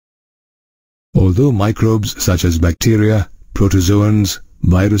Although microbes such as bacteria, protozoans,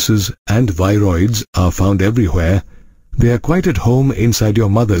 viruses and viroids are found everywhere, they are quite at home inside your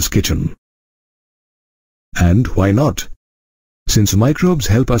mother's kitchen. And why not? Since microbes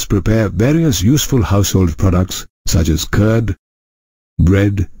help us prepare various useful household products such as curd,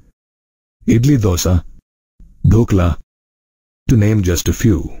 bread, idli dosa, dhokla, to name just a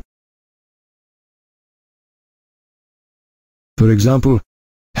few. For example,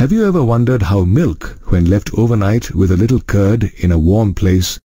 have you ever wondered how milk, when left overnight with a little curd in a warm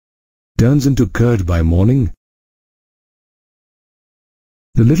place, turns into curd by morning?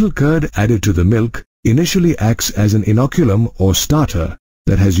 The little curd added to the milk initially acts as an inoculum or starter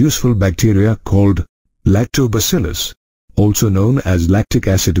that has useful bacteria called lactobacillus, also known as lactic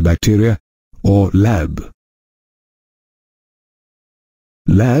acid bacteria or LAB.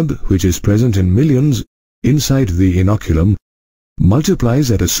 LAB, which is present in millions inside the inoculum,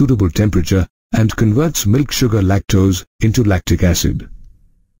 multiplies at a suitable temperature and converts milk sugar lactose into lactic acid.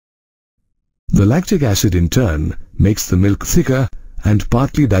 The lactic acid in turn makes the milk thicker and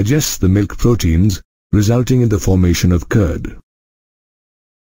partly digests the milk proteins, resulting in the formation of curd.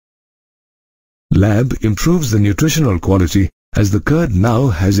 LAB improves the nutritional quality as the curd now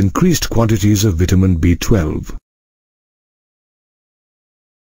has increased quantities of vitamin B12.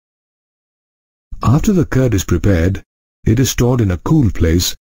 After the curd is prepared, it is stored in a cool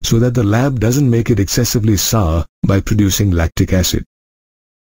place so that the LAB doesn't make it excessively sour by producing lactic acid.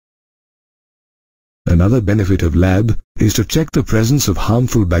 Another benefit of LAB is to check the presence of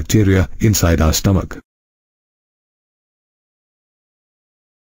harmful bacteria inside our stomach.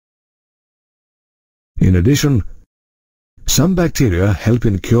 In addition, some bacteria help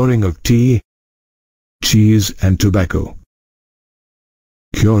in curing of tea, cheese and tobacco.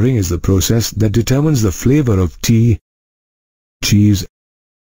 Curing is the process that determines the flavor of tea, cheese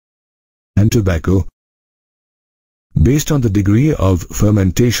and tobacco based on the degree of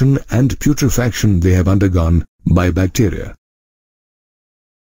fermentation and putrefaction they have undergone by bacteria.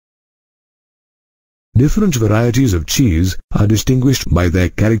 Different varieties of cheese are distinguished by their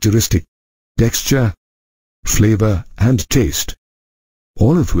characteristic texture, flavor and taste,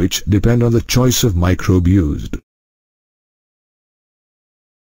 all of which depend on the choice of microbe used.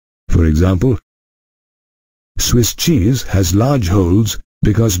 For example, Swiss cheese has large holes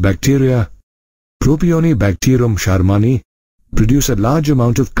because bacteria Propionibacterium sharmani produce a large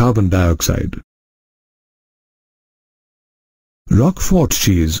amount of carbon dioxide. Roquefort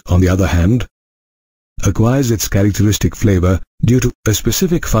cheese, on the other hand, acquires its characteristic flavor due to a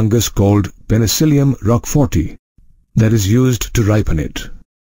specific fungus called Penicillium roqueforti that is used to ripen it.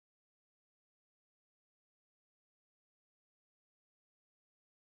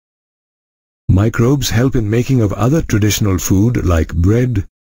 Microbes help in making of other traditional food like bread,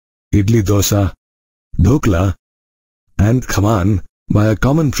 idli dosa, dhokla and khaman by a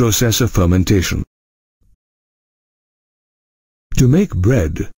common process of fermentation. To make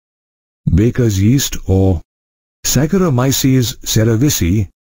bread, baker's yeast or Saccharomyces cerevisiae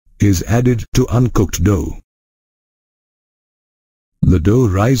is added to uncooked dough. The dough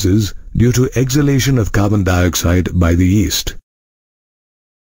rises due to exhalation of carbon dioxide by the yeast.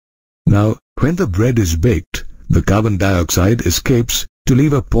 Now, when the bread is baked, the carbon dioxide escapes to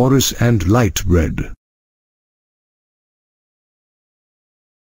leave a porous and light bread.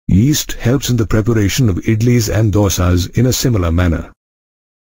 Yeast helps in the preparation of idlis and dosas in a similar manner.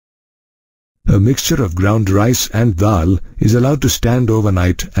 A mixture of ground rice and dal is allowed to stand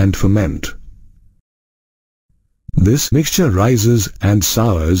overnight and ferment. This mixture rises and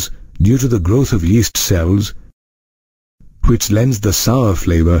sours due to the growth of yeast cells, which lends the sour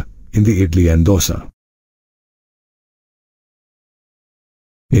flavor in the idli and dosa.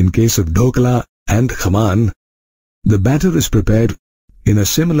 In case of dhokla and khaman, the batter is prepared in a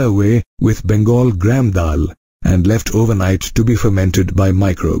similar way with Bengal gram dal and left overnight to be fermented by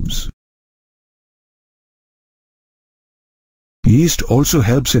microbes. Yeast also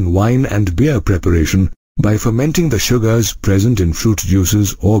helps in wine and beer preparation by fermenting the sugars present in fruit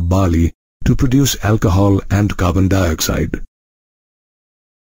juices or barley to produce alcohol and carbon dioxide.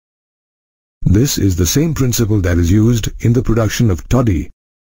 This is the same principle that is used in the production of toddy,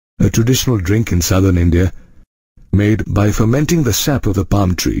 a traditional drink in southern India, made by fermenting the sap of the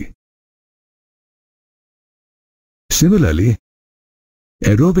palm tree. Similarly,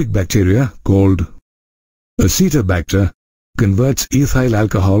 aerobic bacteria called Acetobacter converts ethyl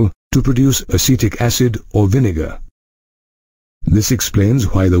alcohol to produce acetic acid or vinegar. This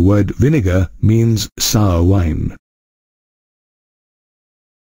explains why the word vinegar means sour wine.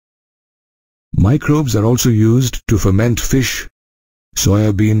 Microbes are also used to ferment fish,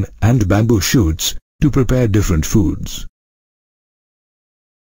 soya bean and bamboo shoots to prepare different foods.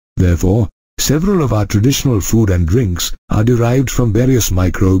 Therefore, several of our traditional food and drinks are derived from various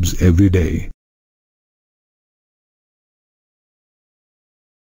microbes every day.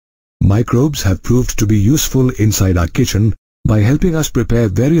 Microbes have proved to be useful inside our kitchen by helping us prepare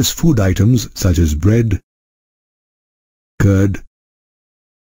various food items such as bread, curd,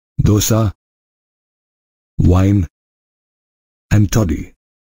 dosa, wine, and toddy.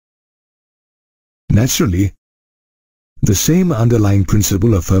 Naturally, the same underlying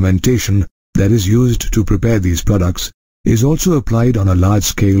principle of fermentation that is used to prepare these products is also applied on a large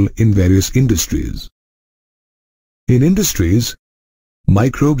scale in various industries. In industries,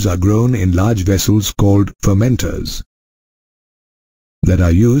 microbes are grown in large vessels called fermenters that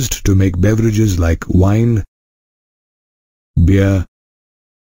are used to make beverages like wine, beer,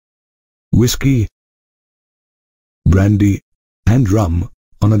 whiskey, brandy, and rum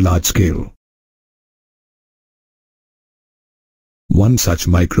on a large scale. One such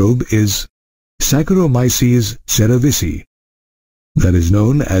microbe is Saccharomyces cerevisiae, that is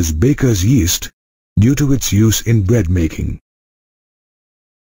known as baker's yeast due to its use in bread making.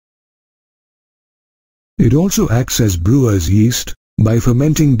 It also acts as brewer's yeast by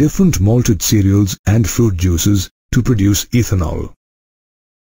fermenting different malted cereals and fruit juices to produce ethanol.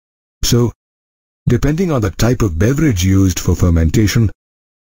 So, depending on the type of beverage used for fermentation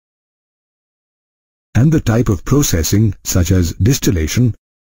and the type of processing such as distillation,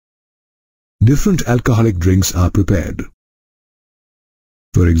 different alcoholic drinks are prepared.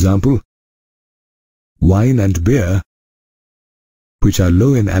 For example, wine and beer, which are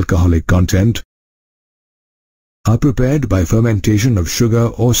low in alcoholic content, are prepared by fermentation of sugar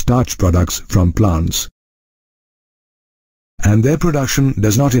or starch products from plants, and their production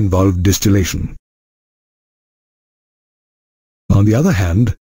does not involve distillation. On the other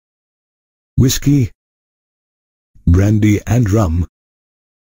hand, whiskey, brandy and rum,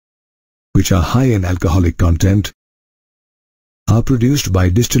 which are high in alcoholic content, are produced by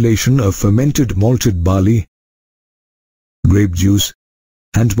distillation of fermented malted barley, grape juice,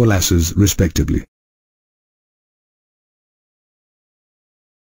 and molasses respectively.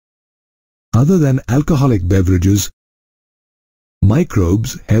 Other than alcoholic beverages,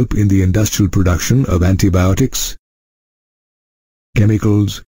 microbes help in the industrial production of antibiotics,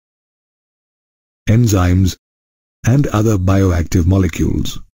 chemicals, enzymes, and other bioactive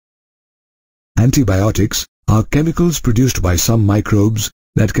molecules. Antibiotics are chemicals produced by some microbes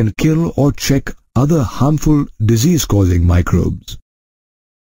that can kill or check other harmful disease-causing microbes.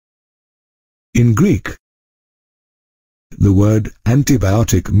 In Greek, the word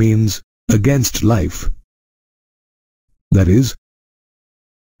antibiotic means against life, that is,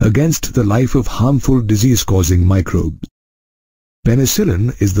 against the life of harmful disease-causing microbes.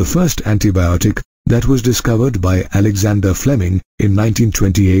 Penicillin is the first antibiotic that was discovered by Alexander Fleming in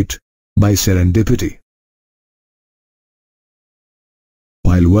 1928 by serendipity.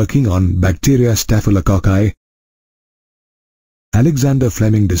 While working on bacteria Staphylococci, Alexander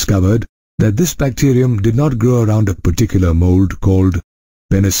Fleming discovered that this bacterium did not grow around a particular mold called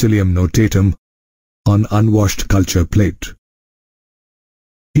Penicillium notatum on unwashed culture plate.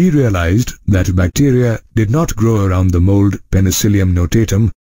 He realized that bacteria did not grow around the mold Penicillium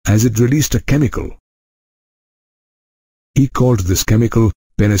notatum as it released a chemical. He called this chemical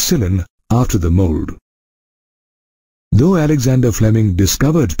penicillin after the mold. Though Alexander Fleming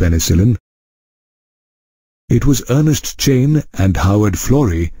discovered penicillin, it was Ernest Chain and Howard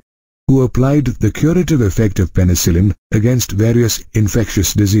Florey who applied the curative effect of penicillin against various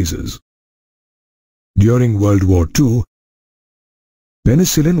infectious diseases. During World War II,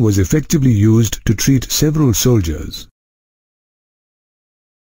 penicillin was effectively used to treat several soldiers.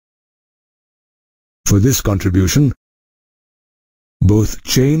 For this contribution, both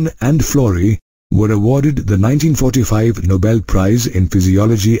Chain and Florey were awarded the 1945 Nobel Prize in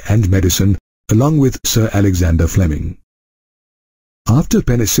Physiology and Medicine along with Sir Alexander Fleming. After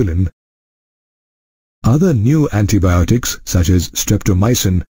penicillin, other new antibiotics such as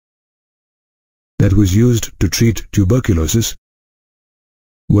streptomycin that was used to treat tuberculosis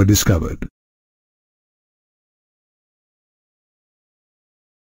were discovered.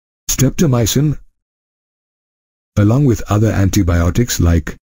 Streptomycin, along with other antibiotics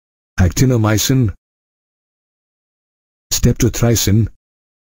like actinomycin, streptothricin,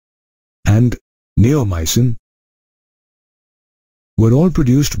 and neomycin, were all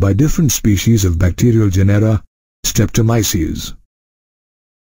produced by different species of bacterial genera Streptomyces.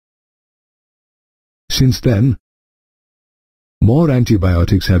 Since then, more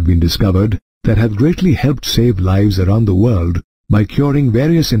antibiotics have been discovered that have greatly helped save lives around the world by curing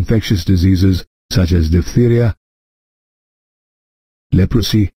various infectious diseases such as diphtheria,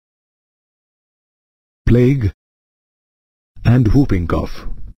 leprosy, plague, and whooping cough.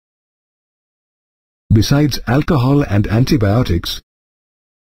 Besides alcohol and antibiotics,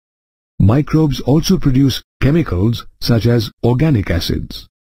 microbes also produce chemicals such as organic acids.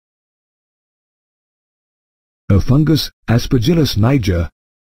 A fungus, Aspergillus niger,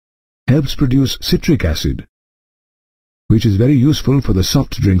 helps produce citric acid, which is very useful for the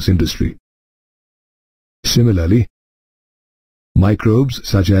soft drinks industry. Similarly, microbes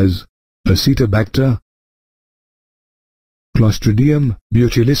such as Acetobacter, Clostridium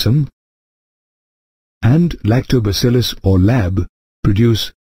botulism, and Lactobacillus or Lab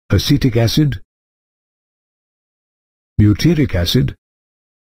produce acetic acid, butyric acid,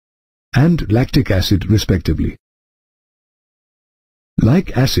 and lactic acid respectively.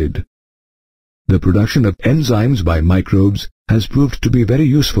 Like acid, the production of enzymes by microbes has proved to be very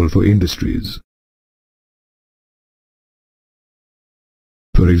useful for industries.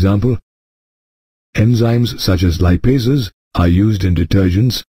 For example, enzymes such as lipases are used in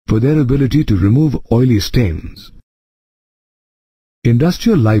detergents for their ability to remove oily stains.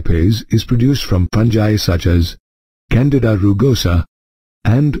 Industrial lipase is produced from fungi such as Candida rugosa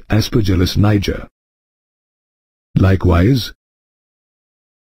and Aspergillus niger. Likewise,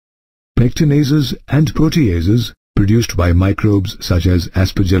 pectinases and proteases produced by microbes such as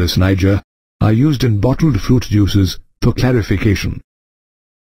Aspergillus niger are used in bottled fruit juices for clarification.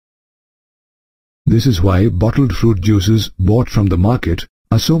 This is why bottled fruit juices bought from the market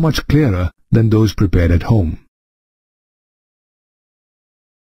are so much clearer than those prepared at home.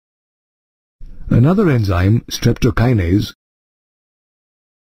 Another enzyme, streptokinase,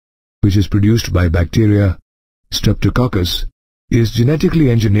 which is produced by bacteria Streptococcus, is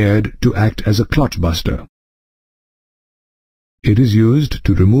genetically engineered to act as a clot buster. It is used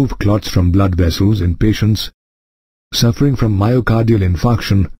to remove clots from blood vessels in patients suffering from myocardial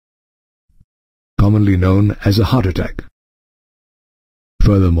infarction, commonly known as a heart attack.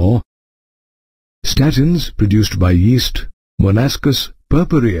 Furthermore, statins produced by yeast Monascus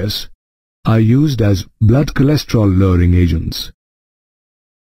purpureus are used as blood cholesterol-lowering agents.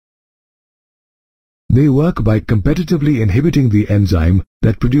 They work by competitively inhibiting the enzyme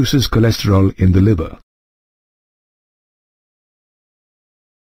that produces cholesterol in the liver.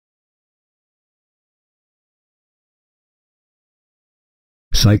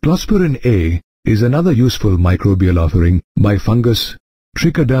 Cyclosporin A is another useful microbial offering by fungus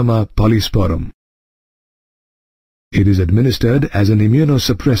Trichoderma polysporum. It is administered as an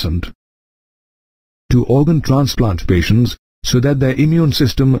immunosuppressant to organ transplant patients so that their immune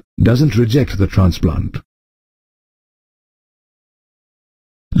system doesn't reject the transplant.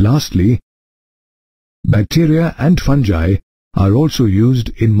 Lastly, bacteria and fungi are also used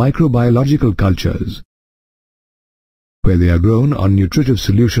in microbiological cultures, where they are grown on nutritive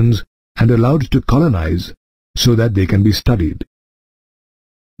solutions and allowed to colonize so that they can be studied.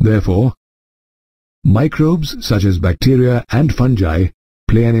 Therefore, microbes such as bacteria and fungi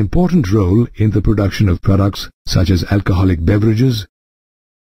play an important role in the production of products such as alcoholic beverages,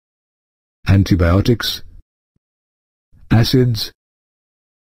 antibiotics, acids,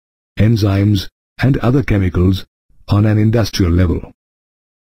 enzymes, and other chemicals on an industrial level.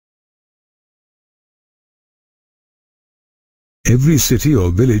 Every city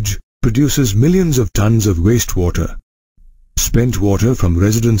or village produces millions of tons of wastewater, spent water from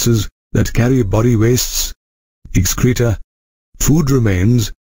residences that carry body wastes, excreta, food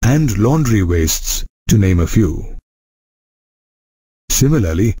remains, and laundry wastes, to name a few.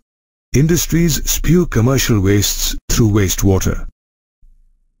 Similarly, industries spew commercial wastes through wastewater.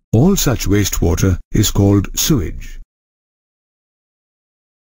 All such wastewater is called sewage.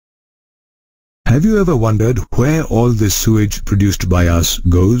 Have you ever wondered where all this sewage produced by us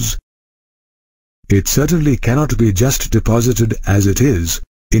goes? It certainly cannot be just deposited as it is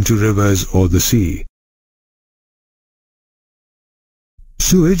into rivers or the sea.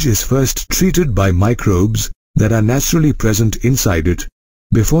 Sewage is first treated by microbes that are naturally present inside it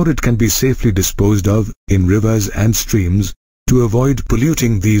before it can be safely disposed of in rivers and streams to avoid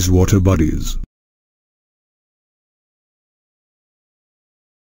polluting these water bodies.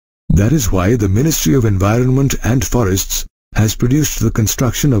 That is why the Ministry of Environment and Forests has produced the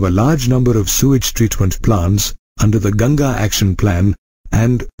construction of a large number of sewage treatment plants under the Ganga Action Plan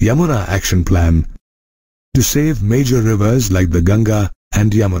and Yamuna Action Plan to save major rivers like the Ganga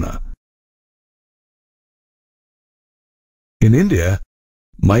and Yamuna. In India,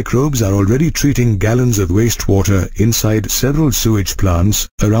 microbes are already treating gallons of wastewater inside several sewage plants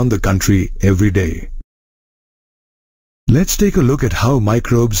around the country every day. Let's take a look at how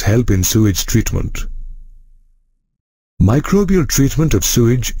microbes help in sewage treatment. Microbial treatment of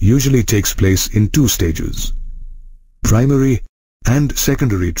sewage usually takes place in two stages: primary and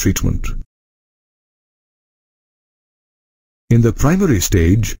secondary treatment. In the primary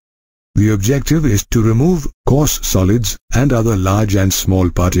stage, the objective is to remove coarse solids and other large and small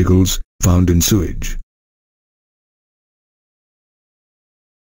particles found in sewage.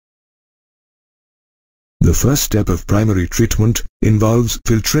 The first step of primary treatment involves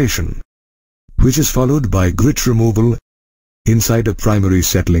filtration, which is followed by grit removal inside a primary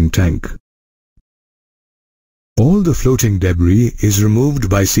settling tank. All the floating debris is removed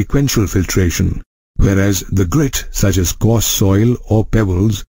by sequential filtration, whereas the grit, such as coarse soil or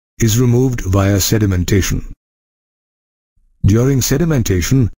pebbles, is removed via sedimentation. During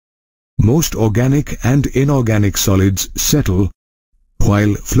sedimentation, most organic and inorganic solids settle,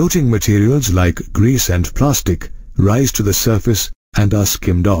 while floating materials like grease and plastic rise to the surface and are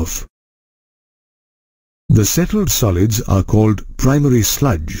skimmed off. The settled solids are called primary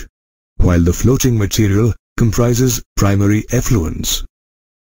sludge, while the floating material comprises primary effluents.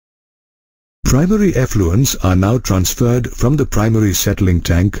 Primary effluents are now transferred from the primary settling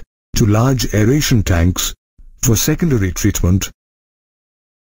tank to large aeration tanks for secondary treatment,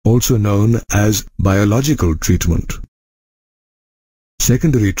 also known as biological treatment.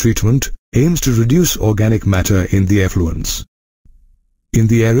 Secondary treatment aims to reduce organic matter in the effluents. In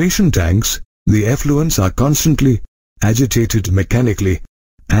the aeration tanks, the effluents are constantly agitated mechanically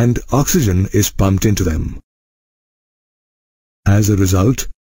and oxygen is pumped into them. As a result,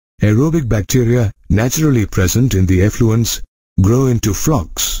 aerobic bacteria naturally present in the effluents grow into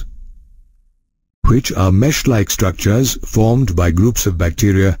flocks, which are mesh-like structures formed by groups of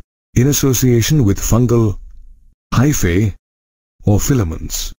bacteria in association with fungal hyphae or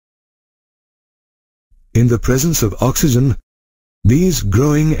filaments. In the presence of oxygen, these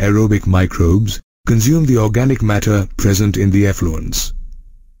growing aerobic microbes consume the organic matter present in the effluents.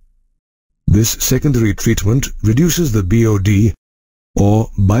 This secondary treatment reduces the BOD, or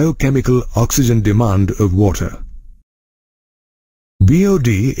biochemical oxygen demand of water. BOD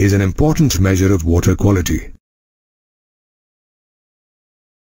is an important measure of water quality.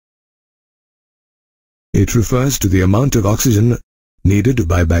 It refers to the amount of oxygen needed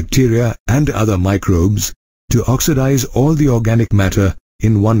by bacteria and other microbes to oxidize all the organic matter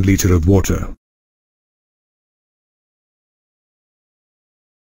in 1 liter of water.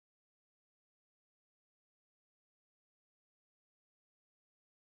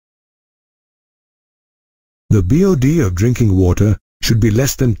 The BOD of drinking water should be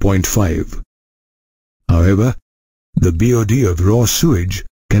less than 0.5. However, the BOD of raw sewage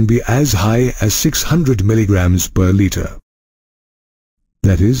can be as high as 600 milligrams per liter.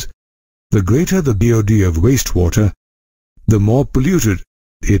 That is, the greater the BOD of wastewater, the more polluted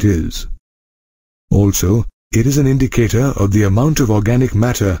it is. Also, it is an indicator of the amount of organic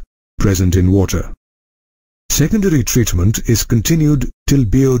matter present in water. Secondary treatment is continued till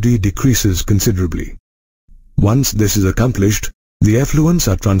BOD decreases considerably. Once this is accomplished, the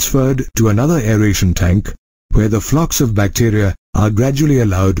effluents are transferred to another aeration tank where the flocks of bacteria are gradually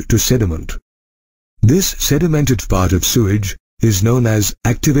allowed to sediment. This sedimented part of sewage is known as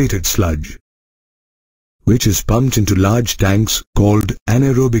activated sludge, which is pumped into large tanks called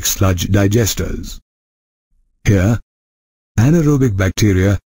anaerobic sludge digesters. Here, anaerobic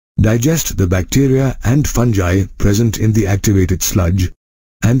bacteria digest the bacteria and fungi present in the activated sludge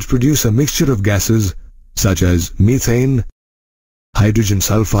and produce a mixture of gases such as methane, hydrogen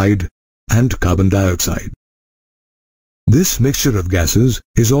sulfide, and carbon dioxide. This mixture of gases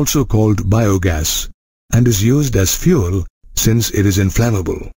is also called biogas and is used as fuel since it is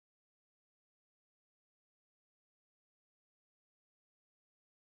inflammable.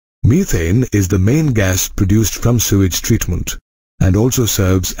 Methane is the main gas produced from sewage treatment and also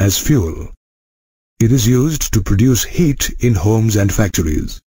serves as fuel. It is used to produce heat in homes and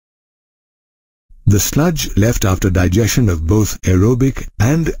factories. The sludge left after digestion of both aerobic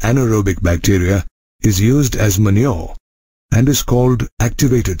and anaerobic bacteria is used as manure and is called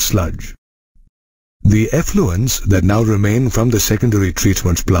activated sludge. The effluents that now remain from the secondary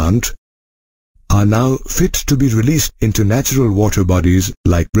treatment plant are now fit to be released into natural water bodies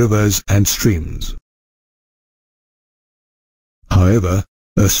like rivers and streams. However,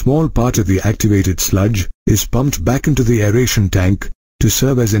 a small part of the activated sludge is pumped back into the aeration tank to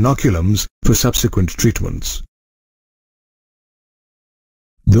serve as inoculums for subsequent treatments.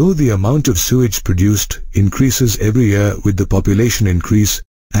 Though the amount of sewage produced increases every year with the population increase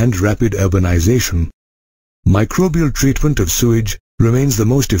and rapid urbanization, microbial treatment of sewage remains the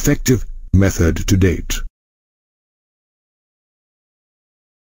most effective method to date.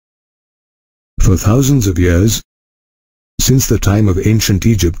 For thousands of years, since the time of ancient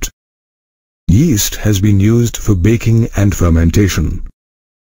Egypt, yeast has been used for baking and fermentation.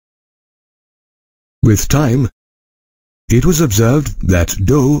 With time, it was observed that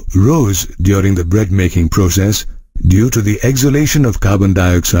dough rose during the bread-making process due to the exhalation of carbon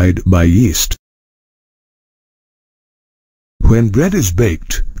dioxide by yeast. When bread is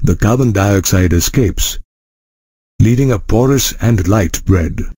baked, the carbon dioxide escapes, leaving a porous and light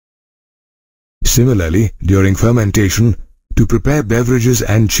bread. Similarly, during fermentation, to prepare beverages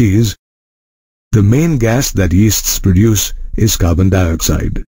and cheese, the main gas that yeasts produce is carbon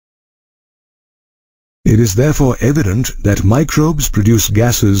dioxide. It is therefore evident that microbes produce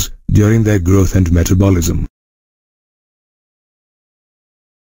gases during their growth and metabolism.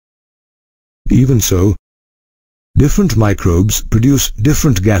 Even so, different microbes produce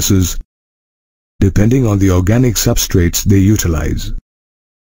different gases depending on the organic substrates they utilize.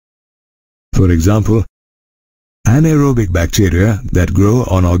 For example, anaerobic bacteria that grow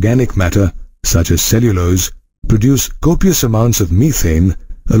on organic matter such as cellulose produce copious amounts of methane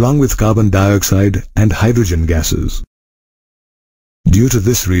along with carbon dioxide and hydrogen gases. Due to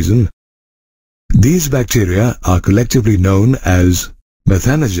this reason, these bacteria are collectively known as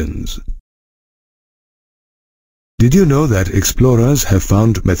methanogens. Did you know that explorers have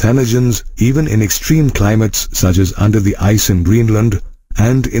found methanogens even in extreme climates such as under the ice in Greenland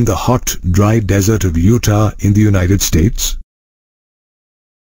and in the hot, dry desert of Utah in the United States?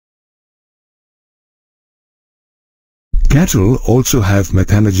 Cattle also have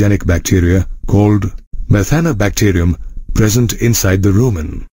methanogenic bacteria called methanobacterium present inside the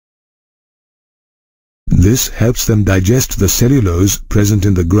rumen. This helps them digest the cellulose present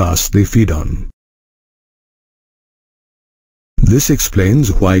in the grass they feed on. This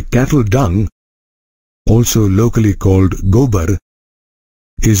explains why cattle dung, also locally called gobar,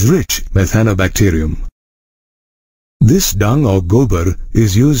 is rich methanobacterium. This dung or gobar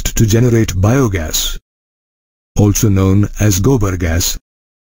is used to generate biogas, also known as gobar gas,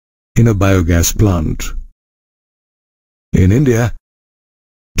 in a biogas plant. In India,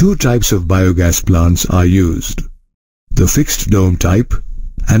 two types of biogas plants are used, the fixed dome type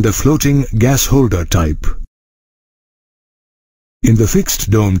and a floating gas holder type. In the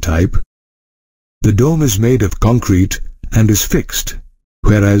fixed dome type, the dome is made of concrete and is fixed,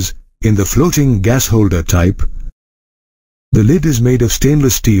 whereas in the floating gas holder type, the lid is made of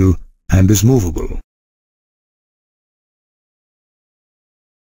stainless steel and is movable.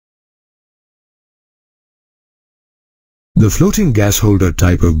 The floating gas holder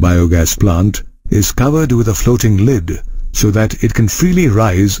type of biogas plant is covered with a floating lid so that it can freely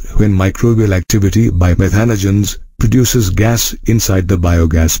rise when microbial activity by methanogens produces gas inside the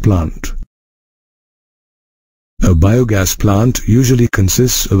biogas plant. A biogas plant usually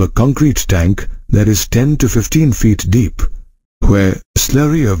consists of a concrete tank that is 10 to 15 feet deep, where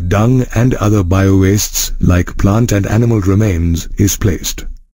slurry of dung and other biowastes like plant and animal remains is placed.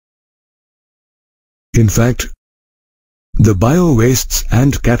 In fact, the biowastes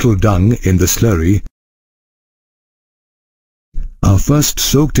and cattle dung in the slurry are first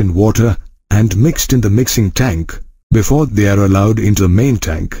soaked in water and mixed in the mixing tank before they are allowed into the main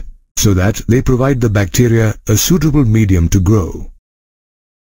tank, so that they provide the bacteria a suitable medium to grow.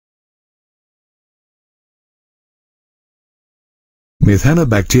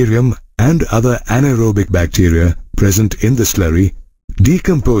 Methanobacterium and other anaerobic bacteria present in the slurry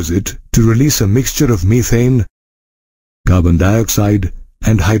decompose it to release a mixture of methane, carbon dioxide,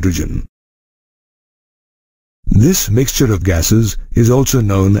 and hydrogen. This mixture of gases is also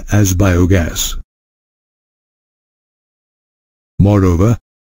known as biogas. Moreover,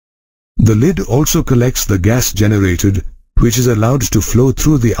 the lid also collects the gas generated, which is allowed to flow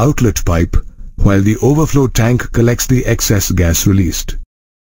through the outlet pipe, while the overflow tank collects the excess gas released.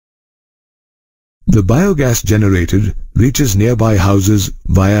 The biogas generated reaches nearby houses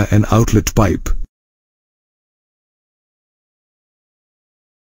via an outlet pipe.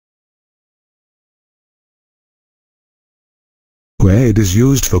 Where it is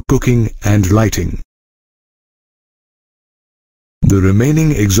used for cooking and lighting. The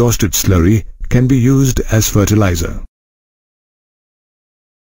remaining exhausted slurry can be used as fertilizer.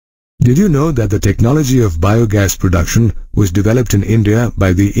 Did you know that the technology of biogas production was developed in India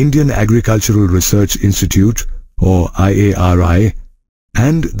by the Indian Agricultural Research Institute, or IARI,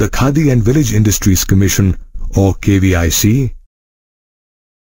 and the Khadi and Village Industries Commission, or KVIC?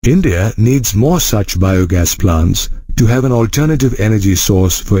 India needs more such biogas plants to have an alternative energy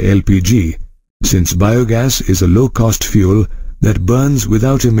source for LPG, since biogas is a low-cost fuel that burns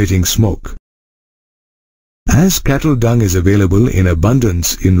without emitting smoke. As cattle dung is available in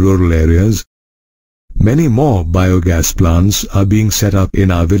abundance in rural areas, many more biogas plants are being set up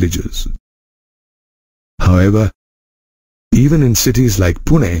in our villages. However, even in cities like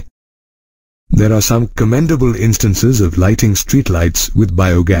Pune, there are some commendable instances of lighting streetlights with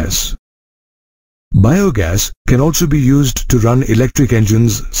biogas. Biogas can also be used to run electric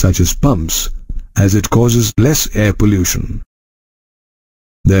engines such as pumps, as it causes less air pollution.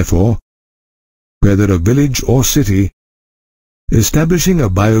 Therefore, whether a village or city, establishing a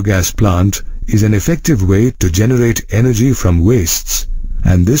biogas plant is an effective way to generate energy from wastes,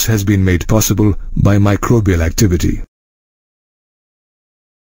 and this has been made possible by microbial activity.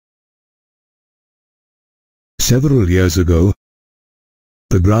 Several years ago,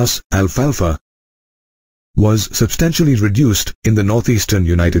 the grass alfalfa was substantially reduced in the northeastern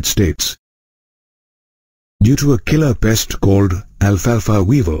United States due to a killer pest called alfalfa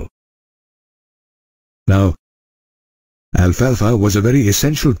weevil. Now, alfalfa was a very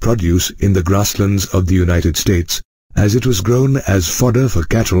essential produce in the grasslands of the United States, as it was grown as fodder for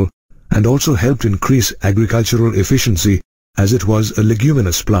cattle and also helped increase agricultural efficiency as it was a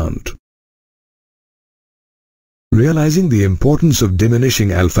leguminous plant. Realizing the importance of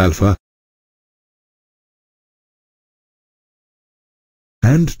diminishing alfalfa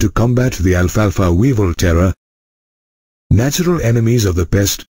and to combat the alfalfa weevil terror, natural enemies of the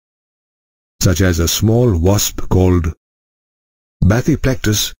pest, such as a small wasp called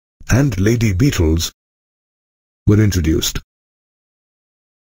Bathyplectus and lady beetles, were introduced.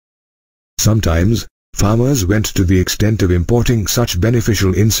 Sometimes, farmers went to the extent of importing such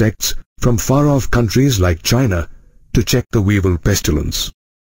beneficial insects from far-off countries like China to check the weevil pestilence.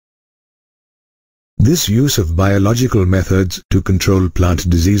 This use of biological methods to control plant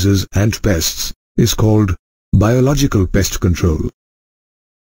diseases and pests is called biological pest control,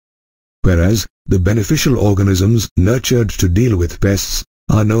 whereas the beneficial organisms nurtured to deal with pests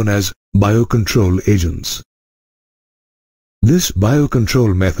are known as biocontrol agents. This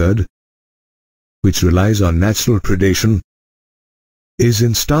biocontrol method, which relies on natural predation, is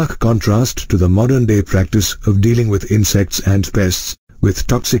in stark contrast to the modern-day practice of dealing with insects and pests with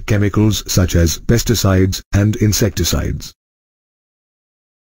toxic chemicals such as pesticides and insecticides.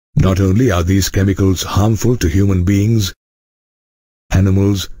 Not only are these chemicals harmful to human beings,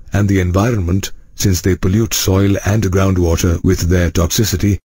 animals, and the environment, since they pollute soil and groundwater with their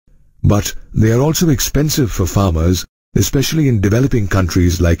toxicity, but they are also expensive for farmers, especially in developing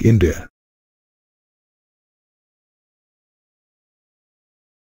countries like India.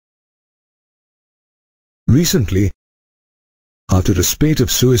 Recently, after a spate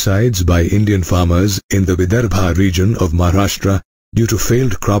of suicides by Indian farmers in the Vidarbha region of Maharashtra due to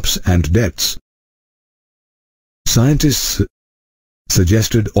failed crops and deaths, scientists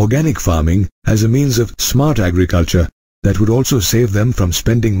suggested organic farming as a means of smart agriculture that would also save them from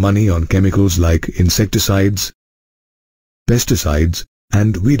spending money on chemicals like insecticides, pesticides,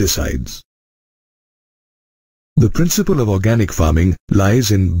 and weedicides. The principle of organic farming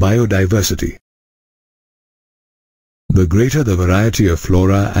lies in biodiversity. The greater the variety of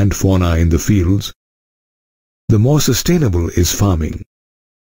flora and fauna in the fields, the more sustainable is farming.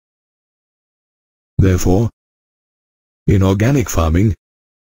 Therefore, in organic farming,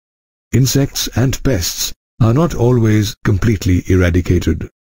 insects and pests are not always completely eradicated.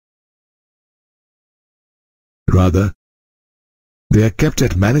 Rather, they are kept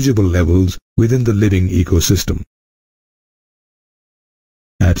at manageable levels within the living ecosystem.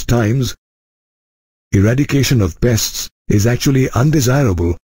 At times, eradication of pests is actually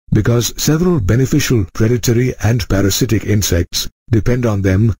undesirable because several beneficial predatory and parasitic insects depend on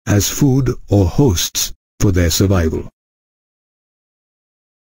them as food or hosts for their survival.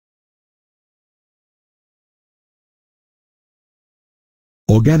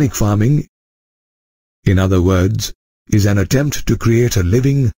 Organic farming, in other words, is an attempt to create a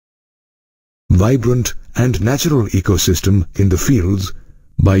living, vibrant and natural ecosystem in the fields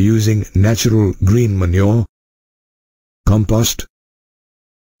by using natural green manure, compost,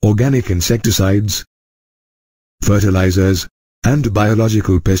 organic insecticides, fertilizers, and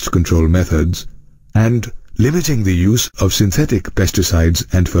biological pest control methods, and limiting the use of synthetic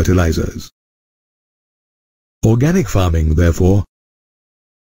pesticides and fertilizers. Organic farming, therefore,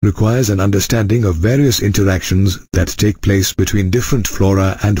 requires an understanding of various interactions that take place between different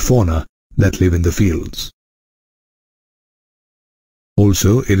flora and fauna that live in the fields.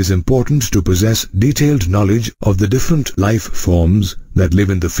 Also, it is important to possess detailed knowledge of the different life forms that live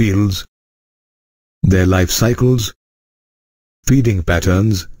in the fields, their life cycles, feeding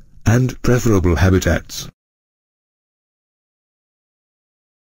patterns, and preferable habitats.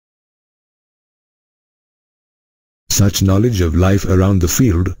 Such knowledge of life around the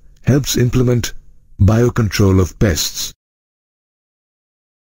field helps implement biocontrol of pests.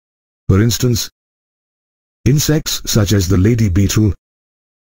 For instance, insects such as the lady beetle,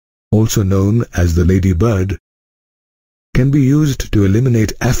 also known as the ladybird, can be used to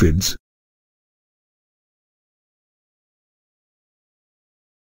eliminate aphids,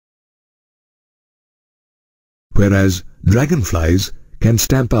 whereas dragonflies can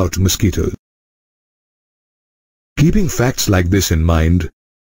stamp out mosquitoes. Keeping facts like this in mind,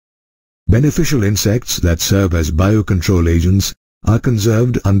 beneficial insects that serve as biocontrol agents are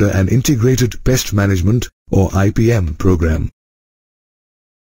conserved under an Integrated Pest Management or IPM program.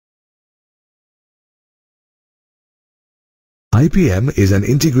 IPM is an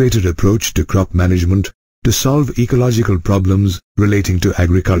integrated approach to crop management to solve ecological problems relating to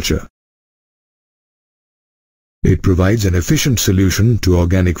agriculture. It provides an efficient solution to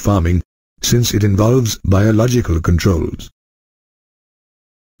organic farming since it involves biological controls.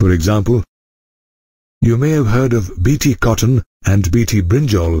 For example, you may have heard of Bt cotton and Bt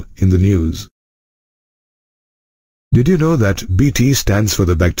brinjal in the news. Did you know that Bt stands for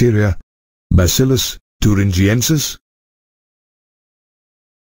the bacteria Bacillus thuringiensis?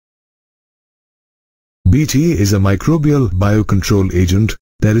 Bt is a microbial biocontrol agent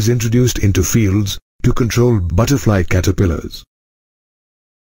that is introduced into fields to control butterfly caterpillars.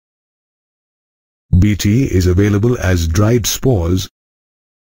 Bt is available as dried spores,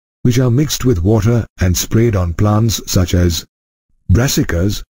 which are mixed with water and sprayed on plants such as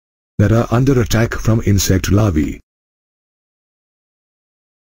brassicas that are under attack from insect larvae.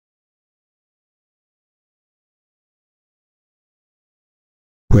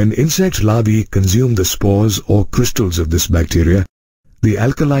 When insect larvae consume the spores or crystals of this bacteria, the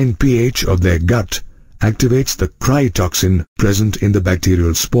alkaline pH of their gut activates the cryotoxin present in the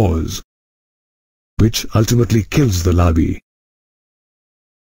bacterial spores, which ultimately kills the larvae.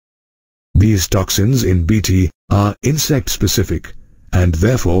 These toxins in Bt are insect-specific and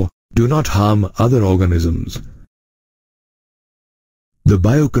therefore do not harm other organisms. The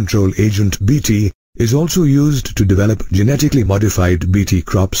biocontrol agent Bt is also used to develop genetically modified Bt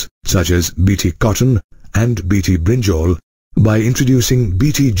crops such as Bt cotton and Bt brinjal by introducing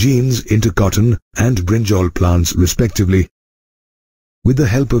Bt genes into cotton and brinjal plants respectively with the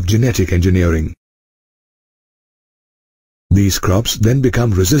help of genetic engineering. These crops then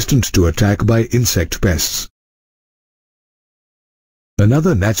become resistant to attack by insect pests.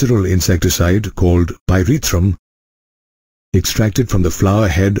 Another natural insecticide called pyrethrum, extracted from the flower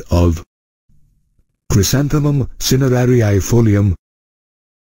head of Chrysanthemum cinerarii folium,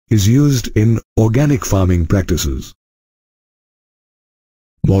 is used in organic farming practices.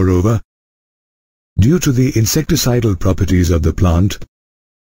 Moreover, due to the insecticidal properties of the plant,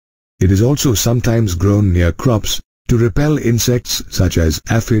 it is also sometimes grown near crops to repel insects such as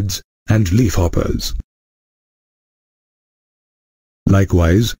aphids and leafhoppers.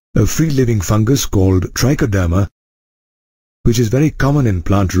 Likewise, a free-living fungus called trichoderma, which is very common in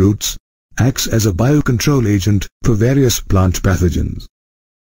plant roots, acts as a biocontrol agent for various plant pathogens.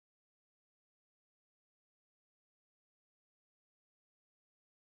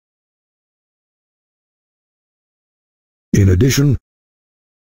 In addition,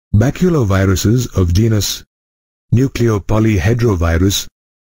 baculoviruses of genus Nucleopolyhedrovirus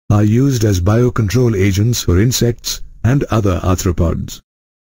are used as biocontrol agents for insects and other arthropods.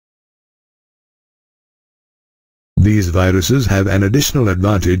 These viruses have an additional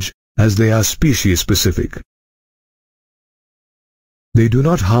advantage as they are species-specific. They do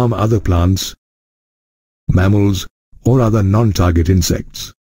not harm other plants, mammals, or other non-target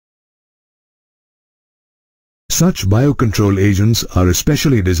insects. Such biocontrol agents are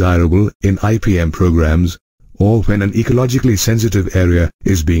especially desirable in IPM programs or when an ecologically sensitive area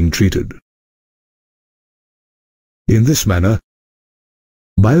is being treated. In this manner,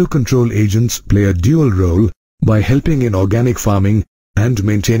 biocontrol agents play a dual role by helping in organic farming and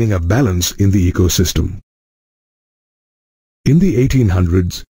maintaining a balance in the ecosystem. In the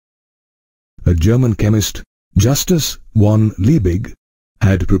 1800s, a German chemist, Justus von Liebig,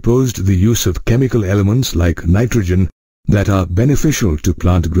 had proposed the use of chemical elements like nitrogen that are beneficial to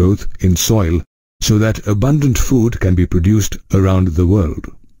plant growth in soil so that abundant food can be produced around the world.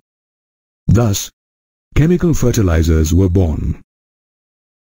 Thus, chemical fertilizers were born.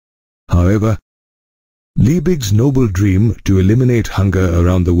 However, Liebig's noble dream to eliminate hunger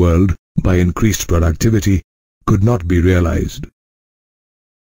around the world by increased productivity could not be realized.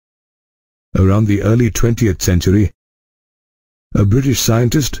 Around the early 20th century, a British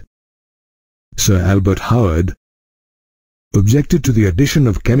scientist, Sir Albert Howard, objected to the addition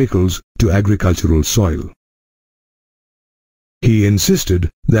of chemicals to agricultural soil. He insisted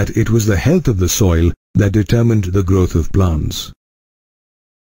that it was the health of the soil that determined the growth of plants.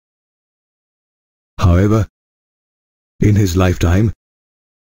 However, in his lifetime,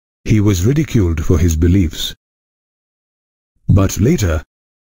 he was ridiculed for his beliefs. But later,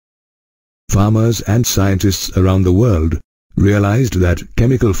 farmers and scientists around the world realized that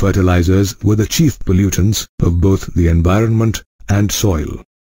chemical fertilizers were the chief pollutants of both the environment and soil.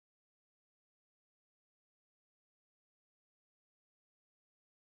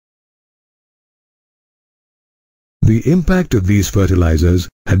 The impact of these fertilizers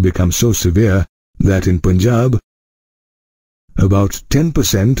had become so severe that in Punjab, about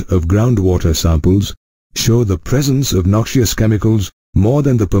 10% of groundwater samples show the presence of noxious chemicals more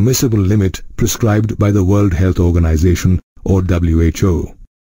than the permissible limit prescribed by the World Health Organization or WHO.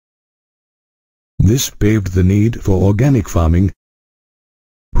 This paved the need for organic farming,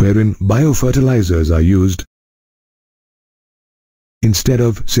 wherein biofertilizers are used instead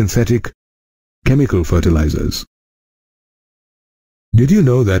of synthetic chemical fertilizers. Did you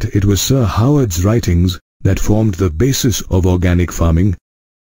know that it was Sir Howard's writings that formed the basis of organic farming?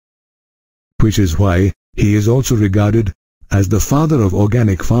 Which is why he is also regarded as the father of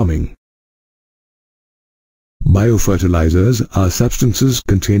organic farming. Biofertilizers are substances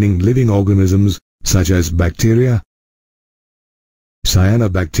containing living organisms such as bacteria,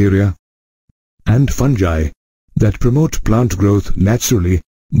 cyanobacteria, and fungi that promote plant growth naturally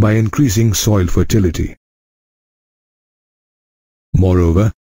by increasing soil fertility.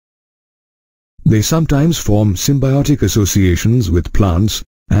 Moreover, they sometimes form symbiotic associations with plants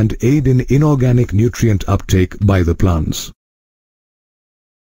and aid in inorganic nutrient uptake by the plants.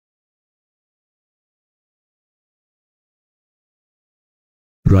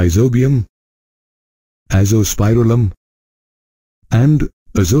 Rhizobium, Azospirillum, and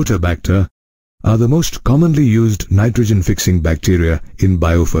Azotobacter are the most commonly used nitrogen-fixing bacteria in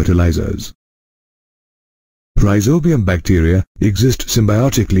biofertilizers. Rhizobium bacteria exist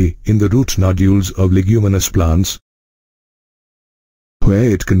symbiotically in the root nodules of leguminous plants, where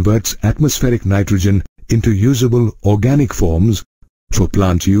it converts atmospheric nitrogen into usable organic forms for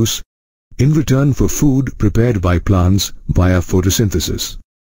plant use in return for food prepared by plants via photosynthesis.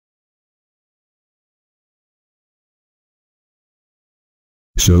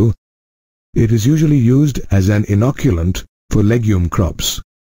 So, it is usually used as an inoculant for legume crops.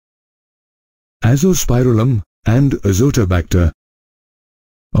 Azospirillum and Azotobacter,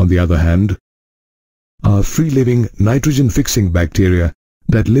 on the other hand, are free-living nitrogen-fixing bacteria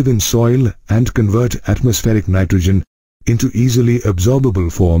that live in soil and convert atmospheric nitrogen into easily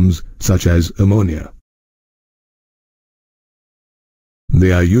absorbable forms such as ammonia.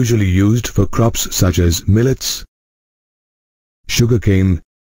 They are usually used for crops such as millets, sugarcane,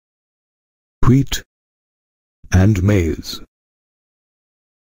 wheat, and maize.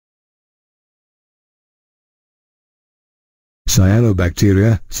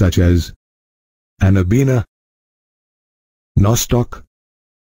 Cyanobacteria such as Anabina, Nostoc,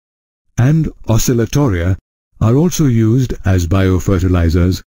 and Oscillatoria are also used as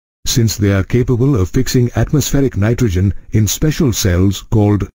biofertilizers since they are capable of fixing atmospheric nitrogen in special cells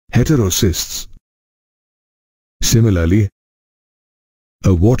called heterocysts. Similarly,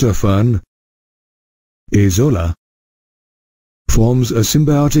 a water fern, Azolla, forms a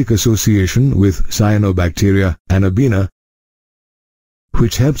symbiotic association with Cyanobacteria Anabina,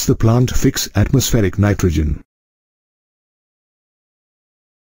 which helps the plant fix atmospheric nitrogen.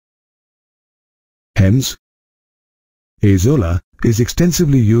 Hence, Azolla is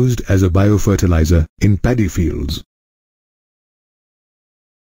extensively used as a biofertilizer in paddy fields.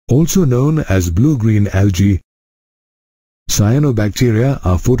 Also known as blue-green algae, cyanobacteria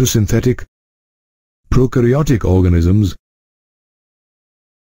are photosynthetic, prokaryotic organisms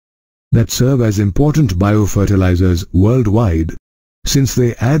that serve as important biofertilizers worldwide, since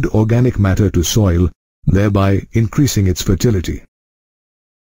they add organic matter to soil, thereby increasing its fertility.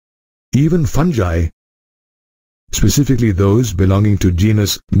 Even fungi, specifically those belonging to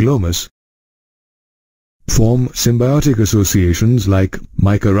genus Glomus, form symbiotic associations like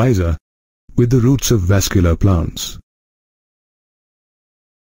mycorrhiza with the roots of vascular plants.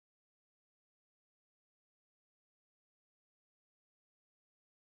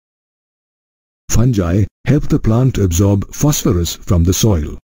 Fungi help the plant absorb phosphorus from the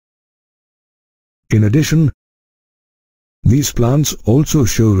soil. In addition, these plants also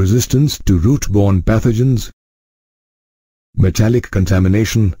show resistance to root-borne pathogens, metallic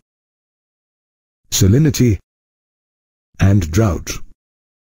contamination, salinity, and drought.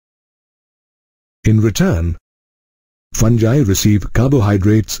 In return, fungi receive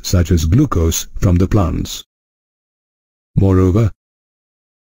carbohydrates such as glucose from the plants. Moreover,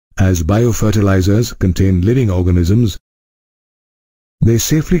 as biofertilizers contain living organisms, they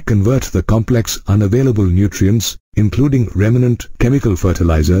safely convert the complex unavailable nutrients, including remnant chemical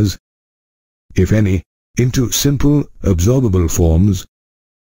fertilizers, if any, into simple, absorbable forms,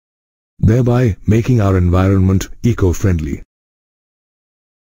 thereby making our environment eco-friendly.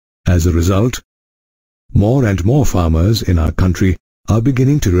 As a result, more and more farmers in our country are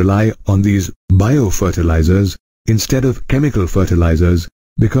beginning to rely on these biofertilizers instead of chemical fertilizers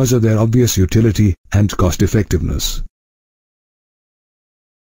because of their obvious utility and cost-effectiveness.